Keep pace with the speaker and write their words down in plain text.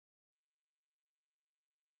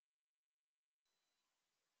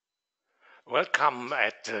Welcome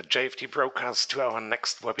at JFD Brokers to our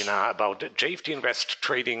next webinar about JFD Invest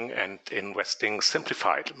Trading and Investing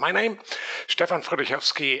Simplified. My name Stefan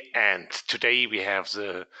Friedrichowski, and today we have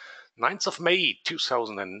the 9th of May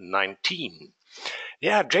 2019.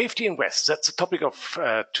 Yeah, JFD Invest, that's the topic of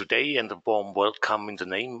today, and a warm welcome in the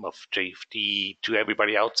name of JFD to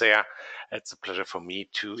everybody out there. It's a pleasure for me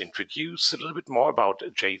to introduce a little bit more about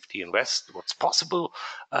JFD Invest, what's possible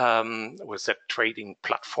with that trading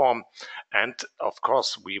platform. And of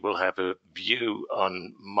course, we will have a view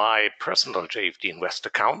on my personal JFD Invest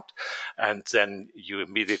account. And then you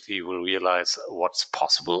immediately will realize what's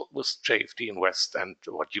possible with JFD Invest and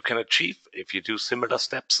what you can achieve if you do similar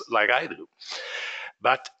steps like I do.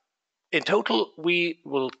 But in total, we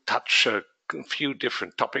will touch a few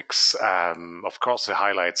different topics. Of course, the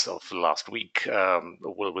highlights of the last week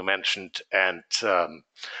will be mentioned, and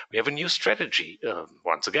we have a new strategy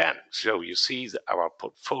once again. So you see that our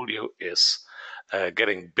portfolio is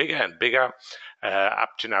getting bigger and bigger.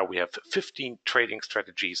 Up to now, we have 15 trading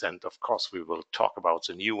strategies, and of course, we will talk about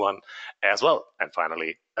the new one as well. And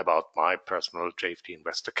finally, about my personal JFD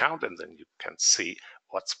Invest account, and then you can see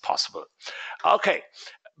what's possible. Okay,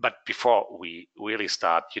 but before we really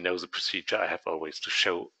start, you know the procedure. I have always to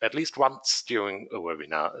show at least once during a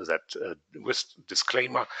webinar that with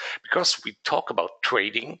disclaimer, because we talk about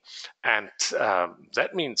trading, and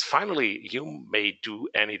that means finally you may do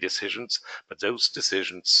any decisions, but those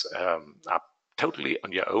decisions are totally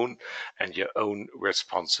on your own and your own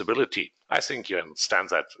responsibility. I think you understand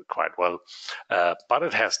that quite well, but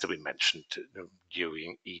it has to be mentioned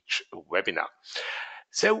during each webinar.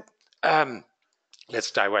 So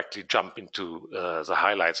let's directly jump into the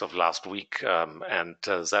highlights of last week, and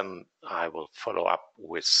then I will follow up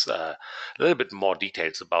with a little bit more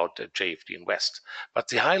details about JFD Invest. But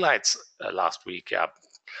the highlights last week,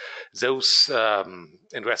 those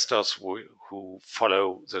investors who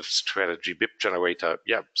follow the strategy BIP generator,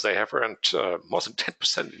 they have earned more than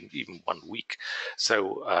 10% in even 1 week.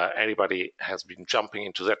 So anybody has been jumping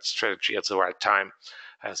into that strategy at the right time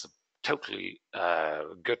has a totally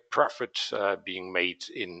good profit being made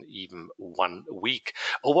in even 1 week.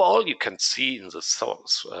 Overall, you can see in the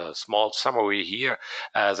small summary here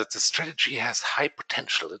that the strategy has high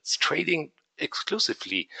potential. It's trading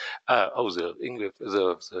exclusively. The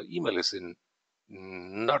email is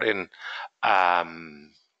not in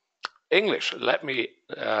English. Let me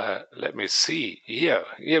see here.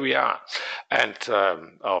 Here we are, and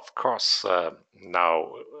of course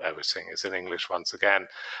now everything is in English once again.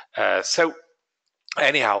 So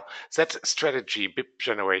anyhow, that strategy BIP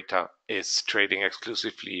generator is trading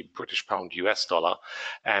exclusively British pound US dollar,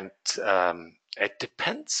 and it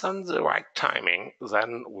depends on the right timing.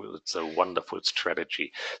 Then it's a wonderful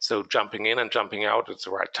strategy. So jumping in and jumping out at the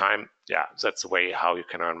right time, that's the way how you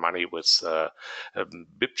can earn money with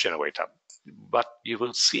BIP generator. But you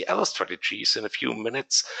will see other strategies in a few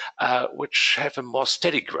minutes which have a more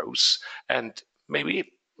steady growth, and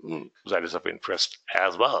maybe that is of interest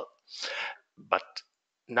as well. But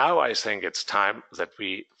now I think it's time that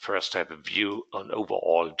we first have a view on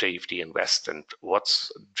overall JFD Invest and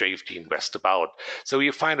what's JFD Invest about. So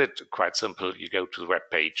you find it quite simple. You go to the web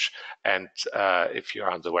page, and if you're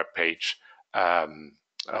on the web page,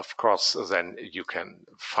 of course, then you can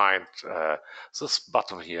find this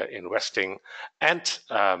button here, investing, and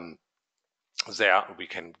there we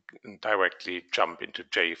can directly jump into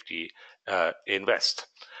JFD Invest.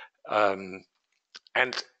 And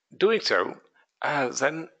doing so,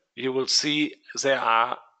 then you will see there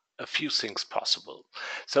are a few things possible.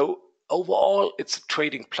 So overall, it's a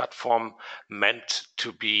trading platform meant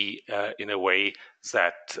to be in a way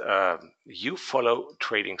that you follow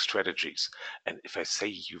trading strategies. And if I say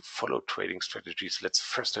you follow trading strategies, let's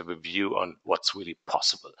first have a view on what's really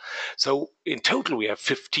possible. So in total, we have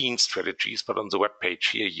 15 strategies, but on the web page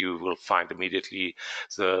here, you will find immediately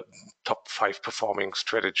the top 5 performing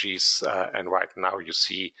strategies. And right now you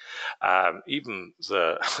see even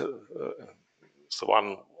the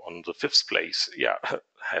one on the 5th place,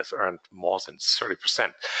 has earned more than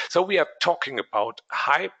 30%. So we are talking about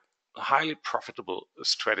highly profitable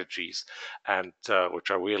strategies, and which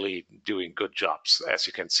are really doing good jobs. As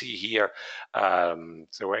you can see here, the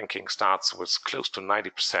ranking starts with close to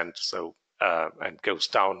 90%, so and goes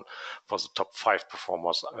down for the top 5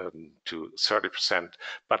 performers to 30%.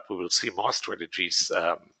 But we will see more strategies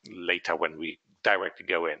later when we directly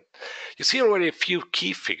go in. You see already a few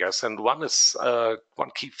key figures, and one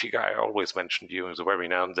key figure I always mention during the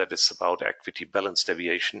webinar, and that is about equity balance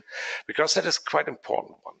deviation, because that is quite an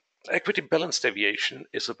important one. Equity balance deviation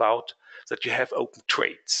is about that you have open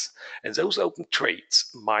trades, and those open trades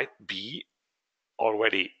might be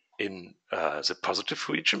already in the positive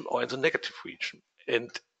region or in the negative region? And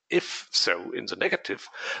if so, in the negative,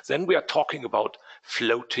 then we are talking about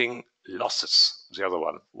floating losses. The other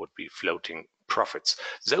one would be floating profits.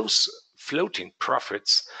 Those floating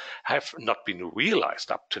profits have not been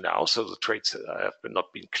realized up to now, so the trades have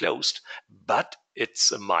not been closed, but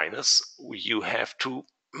it's a minus. You have to,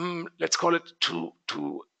 let's call it,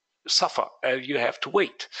 to suffer. You have to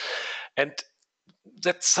wait. And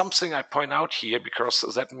that's something I point out here because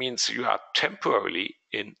that means you are temporarily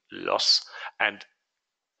in loss. And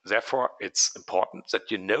therefore, it's important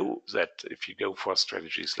that you know that if you go for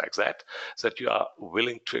strategies like that, that you are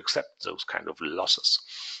willing to accept those kind of losses,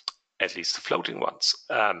 at least the floating ones.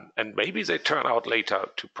 And maybe they turn out later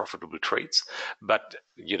to profitable trades, but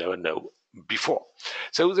you never know before.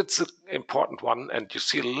 So that's an important one. And you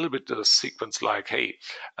see a little bit the sequence like, hey,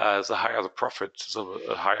 the higher the profit,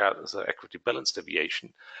 the higher the equity balance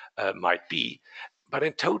deviation might be. But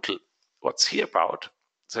in total, what's here about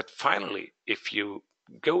that finally, if you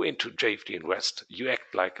go into JFD Invest, you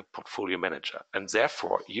act like a portfolio manager, and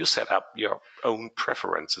therefore you set up your own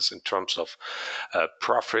preferences in terms of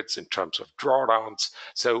profits, in terms of drawdowns.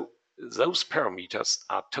 So those parameters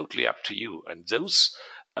are totally up to you, and those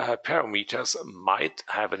parameters might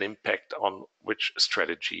have an impact on which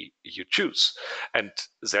strategy you choose. And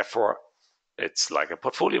therefore, it's like a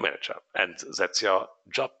portfolio manager, and that's your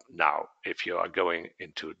job now if you are going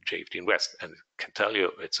into JFD Invest. And I can tell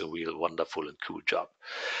you, it's a real wonderful and cool job.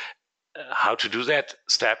 How to do that?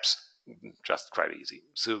 Steps, just quite easy.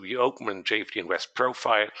 So you open a JFD Invest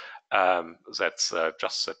profile. That's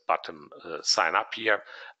just the button sign up here,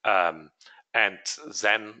 and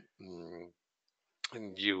then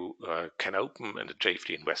you can open a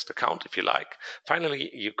JFD Invest account if you like. Finally,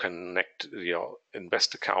 you connect your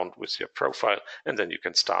Invest account with your profile, and then you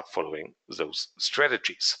can start following those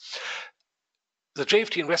strategies. The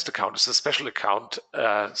JFD Invest account is a special account,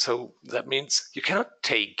 so that means you cannot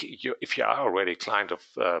take if you are already a client of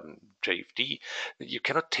JFD, you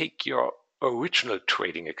cannot take your original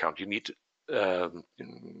trading account. You need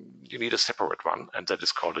a separate one, and that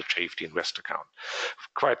is called a JFD Invest account.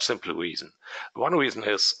 Quite simple reason. One reason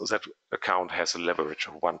is that account has a leverage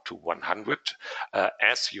of 1 to 100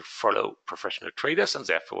 as you follow professional traders, and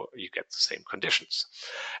therefore you get the same conditions.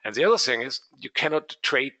 And the other thing is you cannot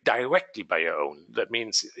trade directly by your own. That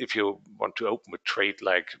means if you want to open a trade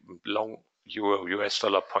like long euro US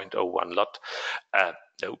dollar 0.01 lot,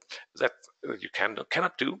 no, that you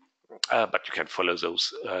cannot do. But you can follow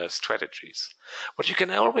those strategies. What you can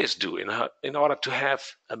always do in order to have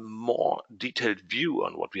a more detailed view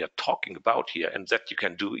on what we are talking about here, and that you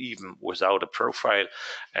can do even without a profile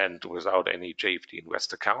and without any JFD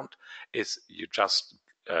Invest account, is you just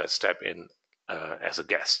step in as a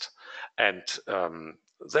guest. And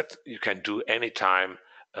that you can do anytime,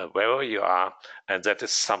 wherever you are, and that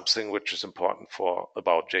is something which is important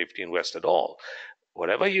about JFD Invest at all.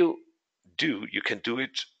 Whatever you do, you can do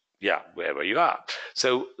it wherever you are.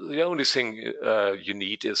 So the only thing you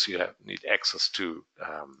need is you need access to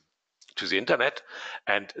the internet,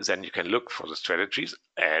 and then you can look for the strategies.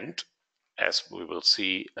 And as we will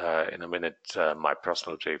see in a minute, my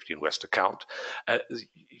personal JFD Invest account,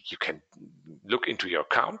 you can look into your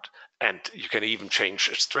account, and you can even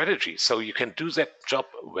change strategy. So you can do that job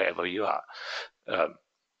wherever you are.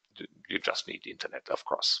 You just need the internet, of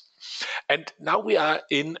course. And now we are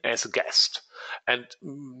in as a guest. And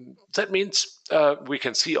that means we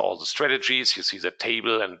can see all the strategies. You see the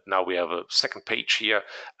table, and now we have a second page here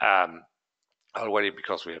already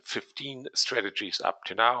because we have 15 strategies up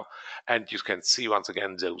to now. And you can see once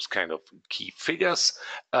again those kind of key figures.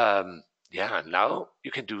 Now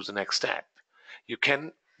you can do the next step. You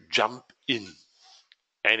can jump in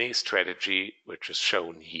any strategy which is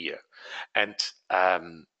shown here. And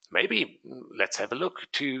maybe let's have a look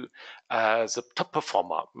to the top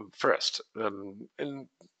performer first.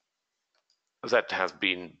 That has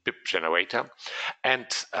been BIP generator. And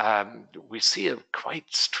we see a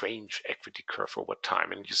quite strange equity curve over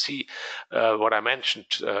time. And you see what I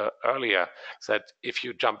mentioned earlier, that if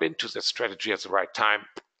you jump into the strategy at the right time,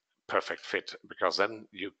 perfect fit, because then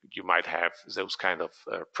you might have those kind of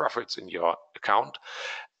profits in your account.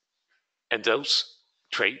 And those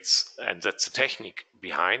trades, and that's the technique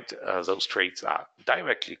behind those trades, are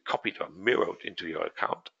directly copied or mirrored into your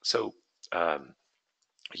account. So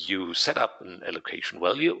you set up an allocation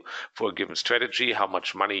value for a given strategy, how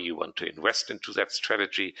much money you want to invest into that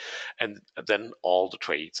strategy, and then all the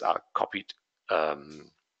trades are copied,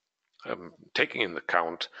 taking into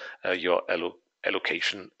account your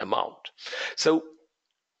allocation amount. So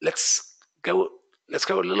let's go let's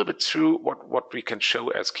go a little bit through what we can show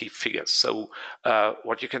as key figures. So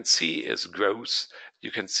what you can see is growth, you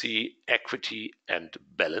can see equity and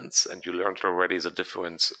balance, and you learned already the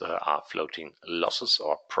difference are floating losses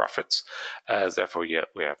or profits. Therefore,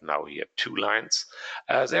 we have now here two lines.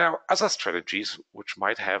 There are other strategies which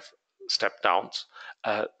might have step downs.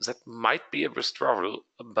 That might be a withdrawal,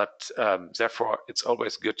 but therefore it's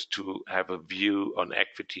always good to have a view on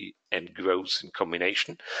equity and growth in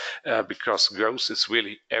combination, because growth is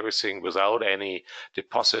really everything without any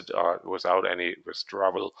deposit or without any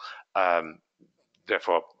withdrawal.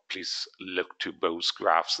 Therefore, please look to both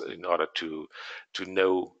graphs in order to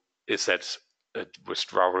know, is that a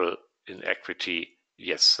withdrawal in equity,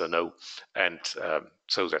 yes or no? And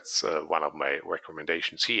so that's one of my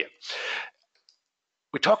recommendations here.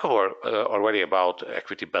 We talked already about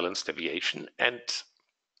equity balance deviation, and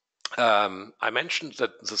I mentioned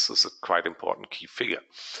that this is a quite important key figure.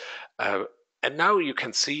 And now you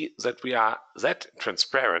can see that we are that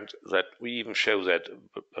transparent that we even show that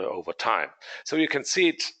over time. So you can see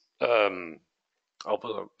it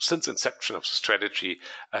since inception of the strategy,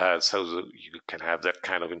 so you can have that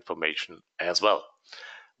kind of information as well.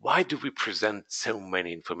 Why do we present so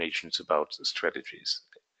many informations about the strategies?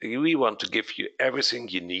 We want to give you everything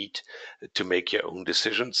you need to make your own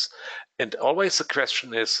decisions. And always the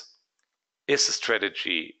question is the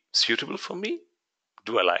strategy suitable for me?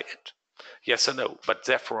 Do I like it? Yes or no, but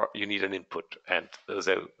therefore you need an input, and those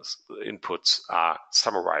inputs are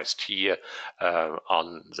summarized here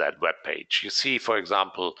on that web page. You see, for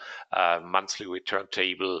example, a monthly return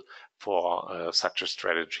table for such a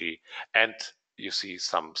strategy, and you see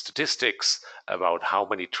some statistics about how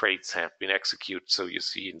many trades have been executed. So you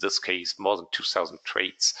see in this case more than 2,000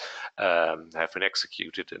 trades have been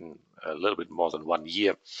executed in a little bit more than 1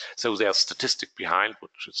 year. So there's statistic behind,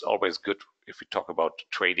 which is always good if we talk about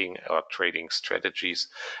trading or trading strategies.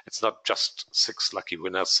 It's not just 6 lucky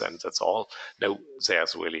winners and that's all. No,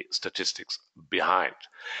 there's really statistics behind.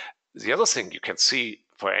 The other thing you can see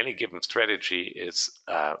for any given strategy is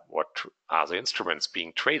what are the instruments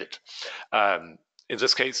being traded. In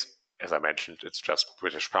this case, as I mentioned, it's just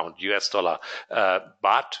British pound, US dollar,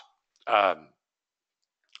 but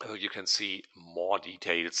you can see more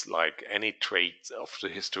details like any trades of the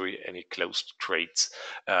history, any closed trades.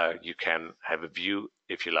 You can have a view,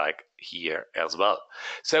 if you like, here as well.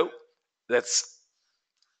 So that's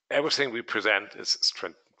everything we present is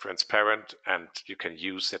transparent, and you can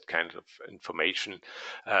use that kind of information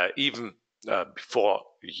even before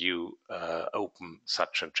you open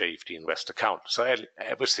such a JFD Invest account. So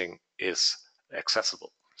everything is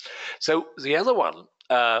accessible. So the other one,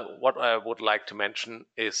 what I would like to mention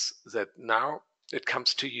is that now it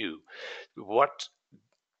comes to you. What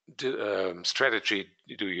strategy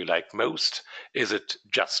do you like most? Is it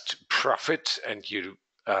just profit and you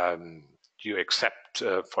accept,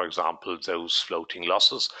 for example, those floating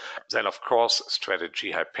losses? Then, of course,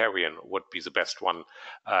 strategy Hyperion would be the best one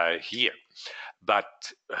here.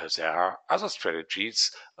 But there are other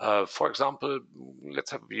strategies. For example, let's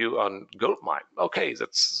have a view on Goldmine. Okay,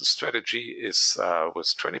 that's the strategy is with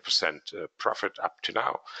 20% profit up to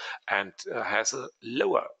now, and has a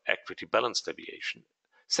lower equity balance deviation.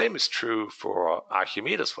 Same is true for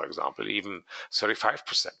Archimedes, for example, even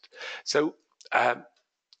 35%. So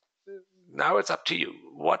now it's up to you.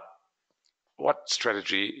 What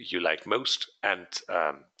strategy you like most, and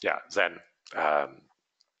then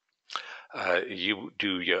you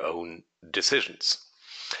do your own decisions.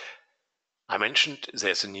 I mentioned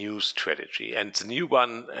there's a new strategy, and the new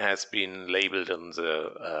one has been labeled on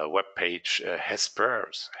the web page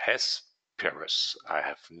Hesperus. Hesperus. I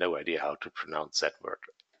have no idea how to pronounce that word.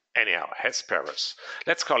 Anyhow, Hesperus.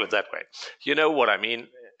 Let's call it that way. You know what I mean,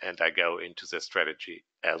 and I go into the strategy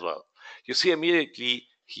as well. You see immediately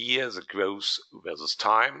here the growth versus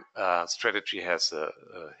time. Strategy has a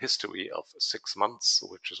history of 6 months,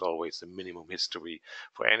 which is always the minimum history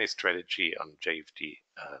for any strategy on JFD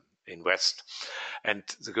Invest. And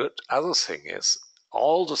the good other thing is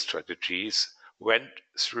all the strategies went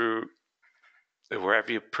through a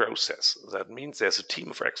review process. That means there's a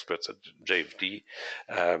team of experts at JFD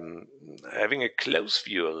having a close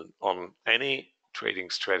view on any trading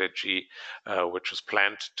strategy which was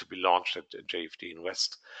planned to be launched at JFD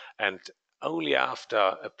Invest. And only after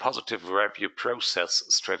a positive review process,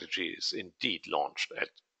 strategy is indeed launched at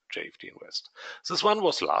JFD Invest. This one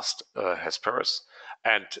was last, Hesperus,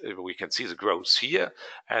 and we can see the growth here.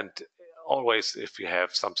 And always, if you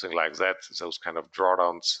have something like that, those kind of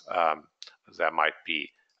drawdowns, there might be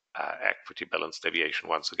equity balance deviation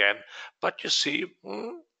once again. But you see,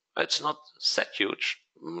 it's not that huge,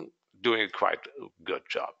 doing a quite good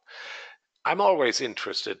job. I'm always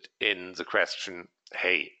interested in the question,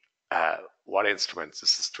 hey, what instruments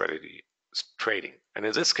is the strategy trading? And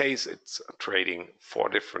in this case, it's trading 4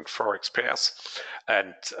 different forex pairs.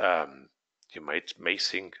 And you may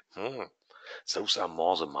think, those are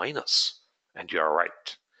more the minors. And you are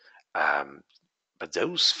right. But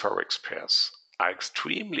those forex pairs are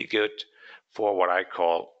extremely good for what I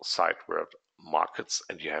call sideward markets,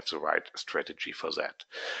 and you have the right strategy for that.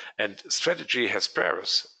 And strategy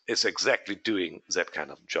Hesperus is exactly doing that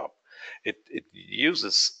kind of job. It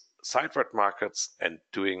uses sideward markets and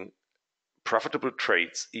doing profitable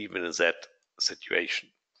trades even in that situation.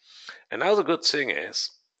 And now the good thing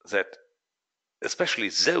is that especially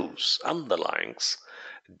those underlyings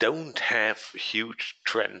don't have huge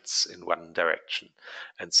trends in one direction.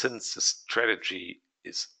 And since the strategy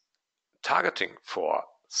is targeting for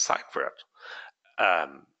sideward,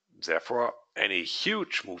 therefore, any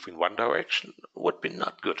huge move in one direction would be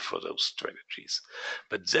not good for those strategies.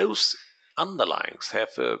 But those underlyings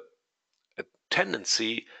have a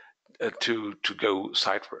tendency to go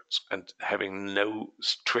sideways and having no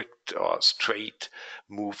strict or straight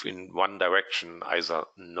move in one direction, either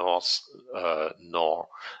north nor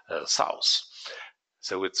south.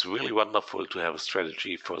 So it's really wonderful to have a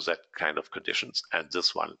strategy for that kind of conditions, and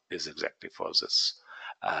this one is exactly for this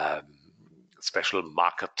special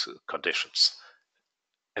market conditions.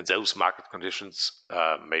 And those market conditions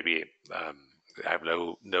maybe I have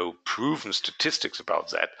no proven statistics about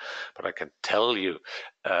that, but I can tell you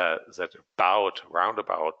that around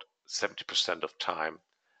about 70% of time,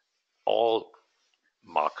 all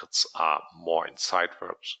markets are more in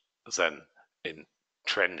sideways than in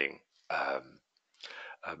trending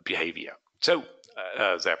behavior. So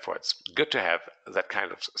therefore, it's good to have that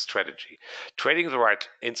kind of strategy. Trading the right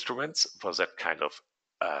instruments for that kind of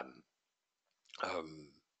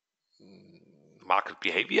market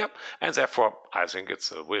behavior, and therefore I think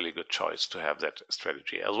it's a really good choice to have that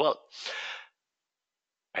strategy as well.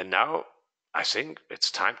 And now I think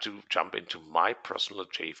it's time to jump into my personal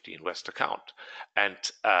JFD Invest account, and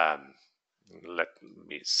let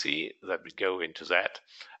me see that we go into that,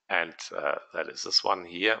 and that is this one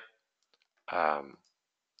here.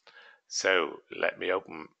 So let me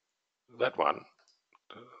open that one.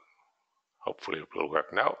 Hopefully it will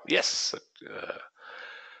work now. Yes,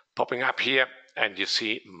 popping up here, and you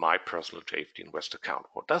see my personal JFD Invest account.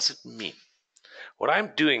 What does it mean? What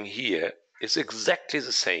I'm doing here is exactly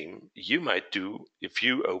the same you might do if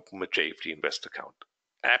you open a JFD Invest account.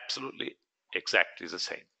 Absolutely exactly the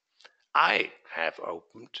same. I have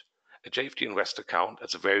opened a JFD Invest account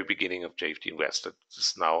at the very beginning of JFD Invest. This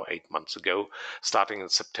is now 8 months ago, starting in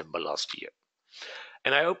September last year.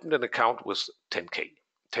 And I opened an account with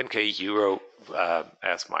 10k euro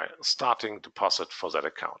as my starting deposit for that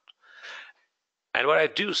account. And what I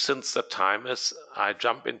do since that time is I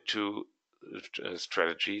jump into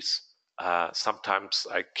strategies. Sometimes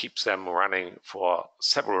I keep them running for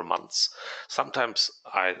several months. Sometimes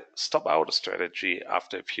I stop out a strategy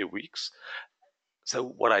after a few weeks. So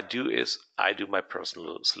what I do is I do my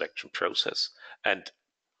personal selection process, and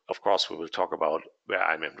of course we will talk about where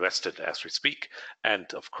I'm invested as we speak.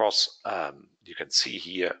 And of course you can see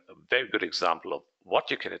here a very good example of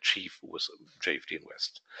what you can achieve with JFD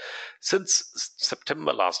Invest. Since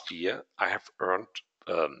September last year, I have earned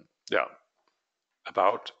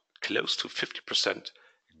about close to 50%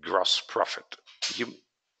 gross profit. You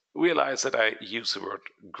realize that I use the word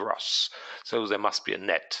gross, so there must be a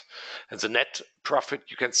net. And the net profit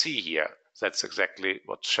you can see here, that's exactly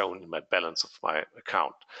what's shown in my balance of my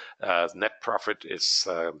account. Net profit is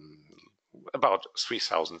about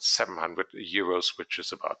 3,700 euros, which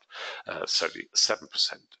is about 37%.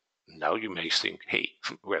 Now you may think, hey,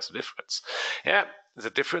 where's the difference? Yeah, the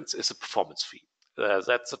difference is a performance fee.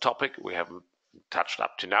 That's a topic we haven't touched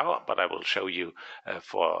up to now, but I will show you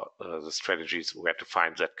for the strategies where to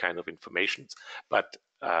find that kind of information. But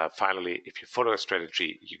finally, if you follow a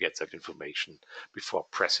strategy, you get that information before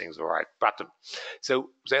pressing the right button.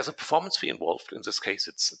 So there's a performance fee involved. In this case,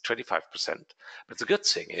 it's 25%. But the good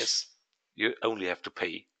thing is you only have to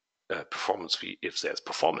pay performance fee if there's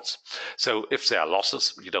performance. So if there are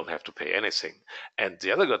losses, you don't have to pay anything. And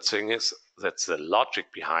the other good thing is that the logic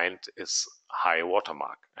behind is high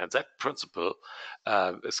watermark. And that principle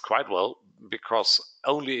is quite well, because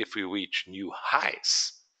only if we reach new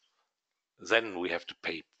highs, then we have to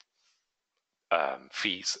pay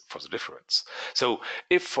fees for the difference. So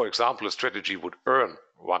if, for example, a strategy would earn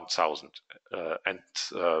 1,000 and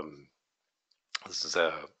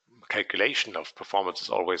the calculation of performance is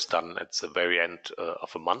always done at the very end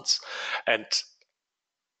of a month. And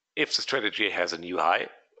if the strategy has a new high,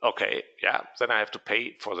 okay, yeah, then I have to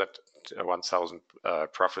pay for that 1,000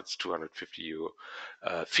 profits, 250 euro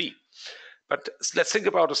fee. But let's think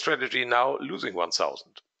about a strategy now losing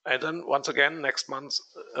 1,000. And then once again, next month,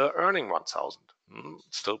 earning 1,000.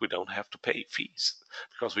 Still, we don't have to pay fees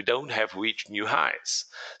because we don't have reached new highs.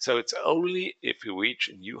 So it's only if we reach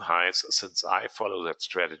new highs, since I follow that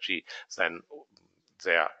strategy, then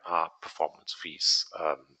there are performance fees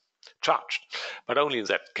charged, but only in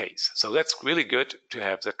that case. So that's really good to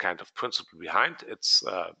have that kind of principle behind. It's,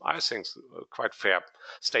 I think, a quite fair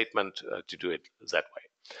statement to do it that way.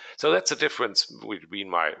 So that's the difference between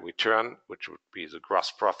my return, which would be the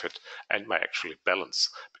gross profit, and my actual balance,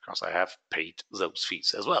 because I have paid those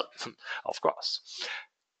fees as well, of course.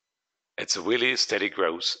 It's a really steady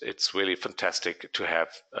growth. It's really fantastic to have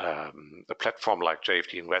a platform like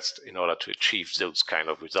JFD Invest in order to achieve those kind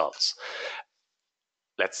of results.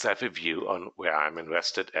 Let's have a view on where I'm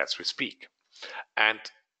invested as we speak. And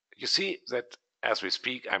you see that as we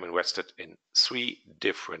speak, I'm invested in 3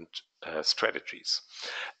 different strategies.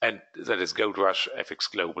 And that is Gold Rush,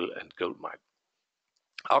 FX Global, and Goldmine.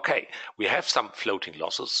 Okay, we have some floating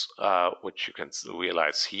losses, which you can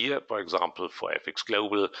realize here. For example, for FX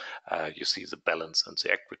Global, you see the balance and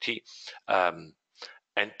the equity. And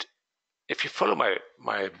if you follow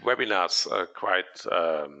my webinars quite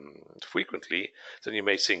frequently, then you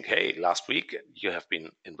may think, hey, last week you have been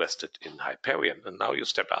invested in Hyperion and now you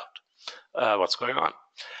step out. What's going on?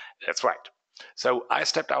 That's right. So I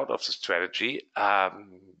stepped out of the strategy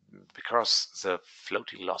because the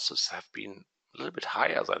floating losses have been a little bit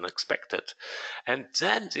higher than expected. And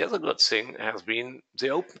then the other good thing has been the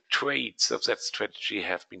open trades of that strategy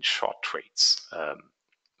have been short trades,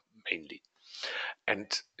 mainly. And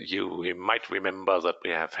you might remember that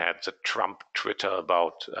we have had the Trump Twitter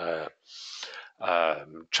about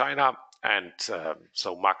China, and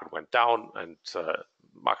so market went down, and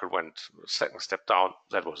market went second step down.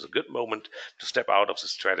 That was a good moment to step out of the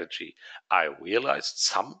strategy. I realized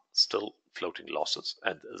some still floating losses,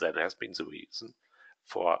 and that has been the reason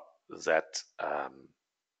for that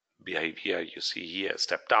behavior you see here,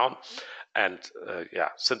 step down. And yeah,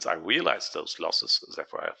 since I realized those losses,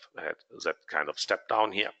 therefore I've had that kind of step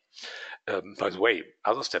down here. By the way,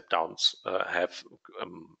 other step downs have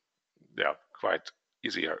quite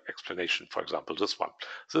easier explanation. For example, this one.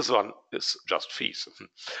 This one is just fees,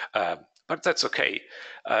 but that's okay.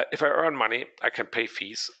 If I earn money, I can pay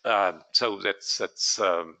fees. So that's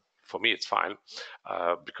for me, it's fine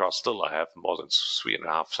because still I have more than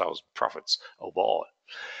 3,500 profits overall.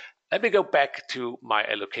 Let me go back to my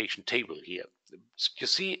allocation table here. You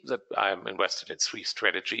see that I'm invested in 3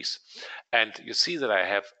 strategies, and you see that I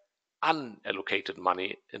have unallocated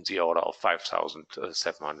money in the order of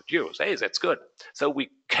 5,700 euros. Hey, that's good. So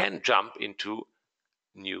we can jump into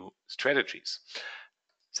new strategies.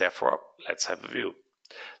 Therefore, let's have a view.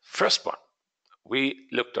 First one, we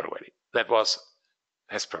looked already. That was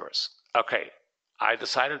Hesperus. Okay, I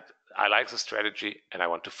decided I like the strategy and I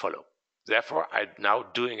want to follow. Therefore, I'm now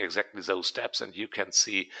doing exactly those steps, and you can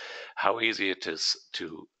see how easy it is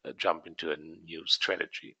to jump into a new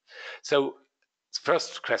strategy. So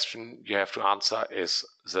first question you have to answer is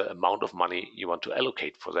the amount of money you want to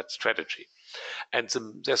allocate for that strategy. And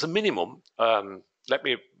there's a minimum. Let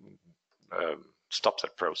me stop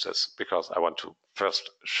that process because I want to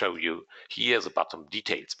first show you here the bottom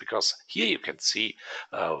details, because here you can see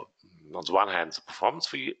on the one hand the performance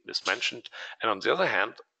fee is mentioned, and on the other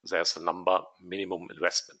hand there's the number minimum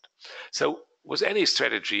investment. So with any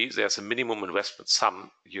strategy, there's a minimum investment sum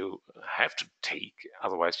you have to take,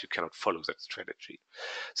 otherwise you cannot follow that strategy.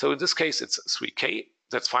 So in this case, it's 3K.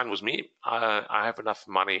 That's fine with me. I have enough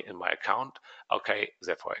money in my account. Okay,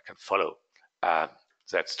 therefore I can follow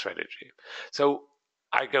that strategy. So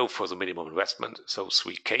I go for the minimum investment, so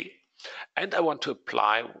 3K. And I want to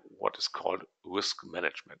apply what is called risk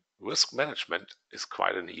management. Risk management is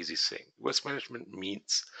quite an easy thing. Risk management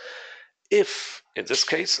means if, in this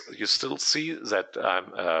case, you still see that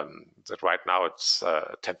that right now it's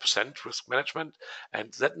 10% risk management,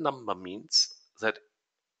 and that number means that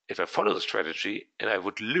if I follow the strategy and I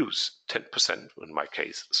would lose 10%, in my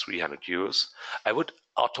case 300 euros, I would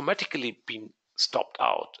automatically be stopped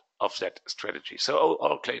out of that strategy. So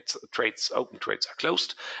all trades, open trades are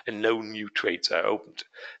closed and no new trades are opened.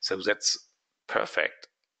 So that's perfect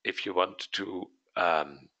if you want to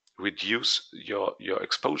reduce your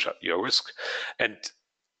exposure, your risk. And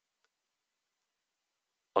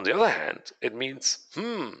on the other hand, it means,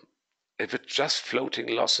 if it's just floating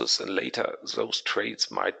losses and later those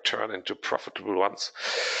trades might turn into profitable ones,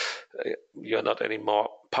 you're not anymore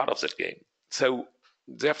part of that game. So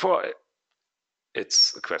therefore,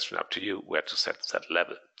 it's a question up to you where to set that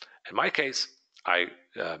level. In my case, I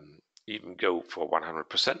even go for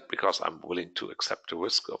 100% because I'm willing to accept the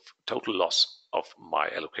risk of total loss of my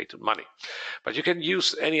allocated money. But you can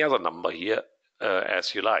use any other number here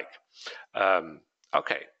as you like.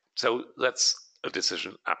 Okay, so that's a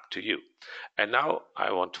decision up to you. And now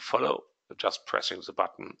I want to follow, just pressing the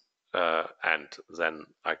button, and then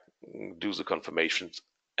I do the confirmations.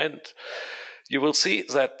 And you will see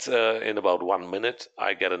that in about 1 minute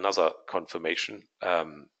I get another confirmation,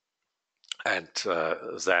 and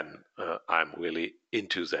then I'm really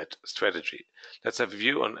into that strategy. Let's have a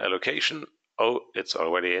view on allocation. Oh, it's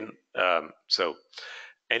already in. So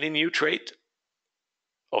any new trade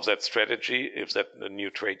of that strategy, if that new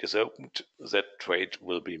trade is opened, that trade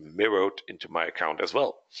will be mirrored into my account as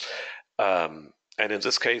well. And in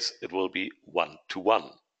this case, it will be 1-to-1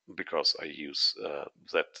 because I use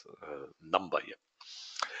that number here.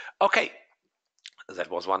 Okay, that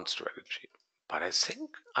was one strategy. But I think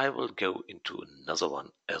I will go into another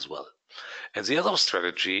one as well. And the other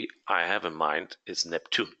strategy I have in mind is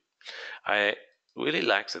Neptune. I really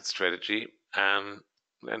like that strategy, and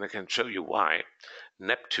I can show you why.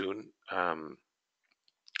 Neptune,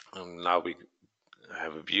 now we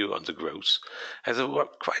have a view on the growth, has a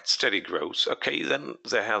quite steady growth. Okay, then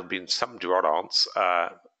there have been some drawdowns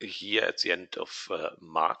here at the end of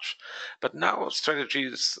March, but now strategy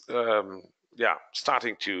is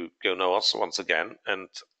starting to go north once again, and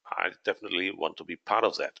I definitely want to be part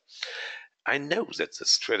of that. I know that the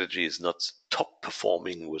strategy is not top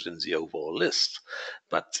performing within the overall list,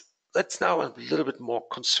 but that's now a little bit more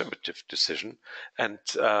conservative decision. And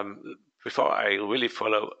before I really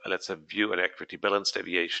follow, let's have view and equity balance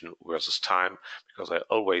deviation versus time, because I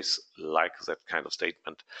always like that kind of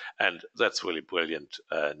statement. And that's really brilliant.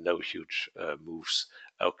 No huge moves.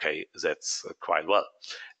 Okay, that's quite well.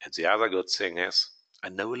 And the other good thing is I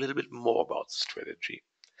know a little bit more about the strategy.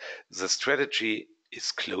 The strategy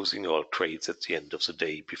is closing all trades at the end of the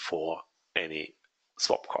day before any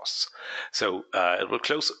swap costs. So it will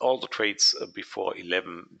close all the trades before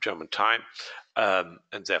 11 German time,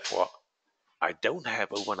 and therefore I don't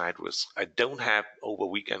have overnight risk, I don't have over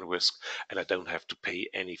weekend risk, and I don't have to pay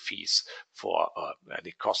any fees for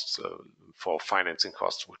any costs for financing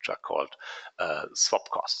costs, which are called swap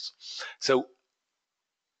costs. So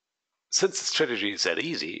since the strategy is that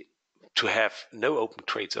easy, to have no open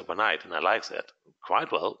trades overnight, and I like that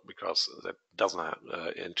quite well because that doesn't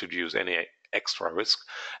introduce any extra risk,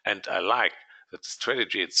 and I like that the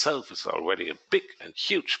strategy itself is already a big and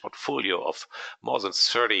huge portfolio of more than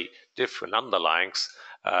 30 different underlyings.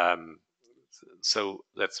 So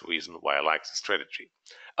that's the reason why I like the strategy.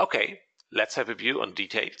 Okay, let's have a view on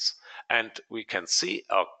details. And we can see,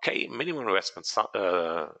 okay, minimum investment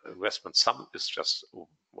sum is just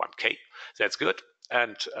 1K. That's good.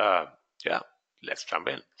 And let's jump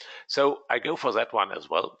in. So I go for that one as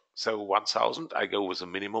well. So 1,000, I go with a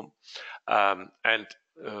minimum. And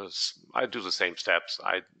I do the same steps.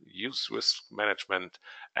 I use risk management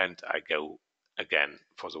and I go again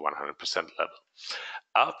for the 100% level.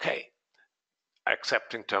 Okay,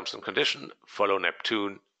 accepting terms and conditions, follow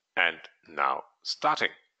Neptune, and now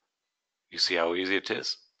starting. You see how easy it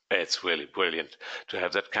is? It's really brilliant to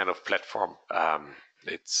have that kind of platform.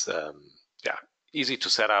 It's easy to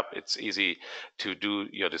set up. It's easy to do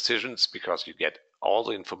your decisions because you get all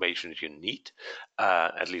the information you need.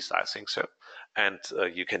 At least I think so. And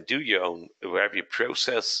you can do your own review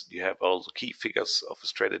process. You have all the key figures of a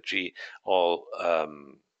strategy, all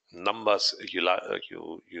numbers you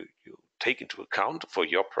take into account for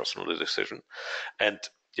your personal decision. And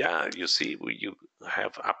you see, you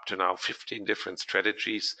have up to now 15 different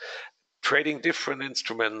strategies, trading different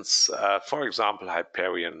instruments. For example,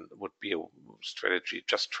 Hyperion would be a strategy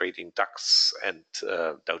just trading DAX and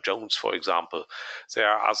Dow Jones, for example. There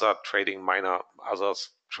are others trading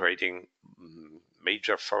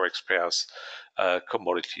major forex pairs,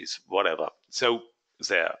 commodities, whatever. So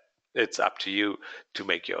it's up to you to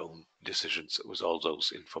make your own decisions with all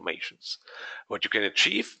those informations. What you can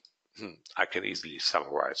achieve, I can easily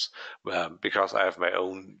summarize because I have my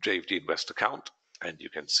own JFD Invest account, and you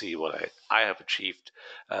can see what I have achieved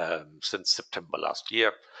since September last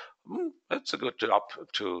year. It's a good job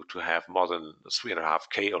to have more than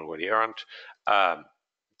 3.5K already earned.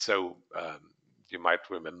 You might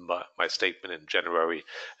remember my statement in January.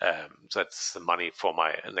 That's the money for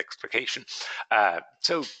my next vacation.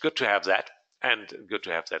 So good to have that, and good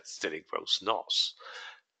to have that steady growth north.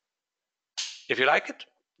 If you like it,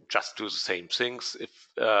 just do the same things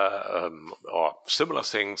or similar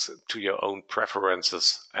things to your own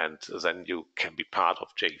preferences, and then you can be part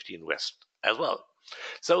of JFD Invest as well.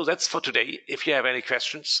 So that's for today. If you have any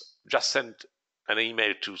questions, just send an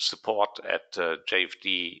email to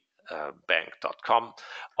support@jfd jfdbank.com,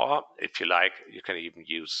 or if you like, you can even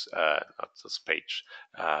use not this page,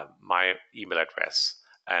 my email address,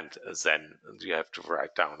 and then you have to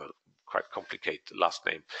write down a quite complicated last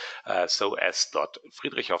name, so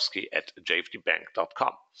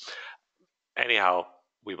s.friedrichowski@jfdbank.com. Anyhow,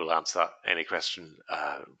 we will answer any question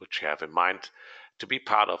which you have in mind to be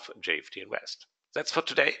part of JFD Invest. That's for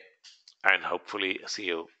today, and hopefully see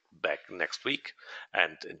you back next week,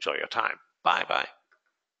 and enjoy your time. Bye bye.